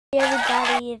Hey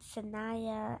everybody, it's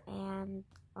Sanaya, and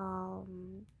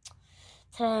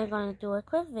today I'm going to do a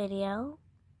quick video.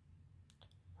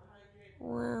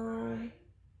 Well,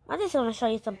 I just want to show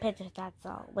you some pictures, that's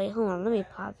all. Wait, hold on, let me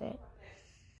pause it.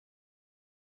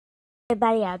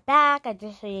 Everybody, I'm back. I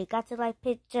just showed you got to like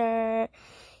picture.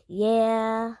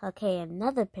 Yeah, okay,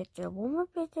 another picture. One more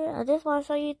picture. I just want to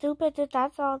show you two pictures,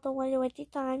 that's all. Don't worry, waste your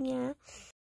time, yeah.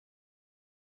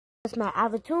 That's my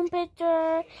Avatoon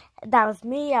picture. That was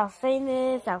me. I was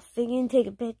famous. I was singing,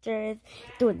 taking pictures,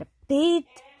 doing the beat.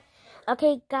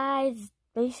 Okay, guys,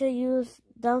 make sure you use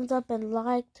thumbs up and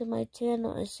like to my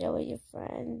channel and share with your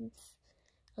friends.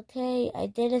 Okay, I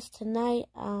did this tonight.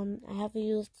 I haven't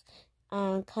used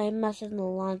Kine message in a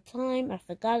long time. I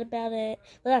forgot about it,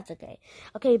 but that's okay.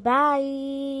 Okay,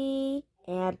 bye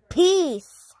and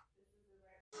peace.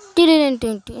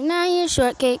 Now your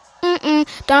shortcake.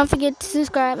 Don't forget to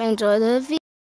subscribe and enjoy the video.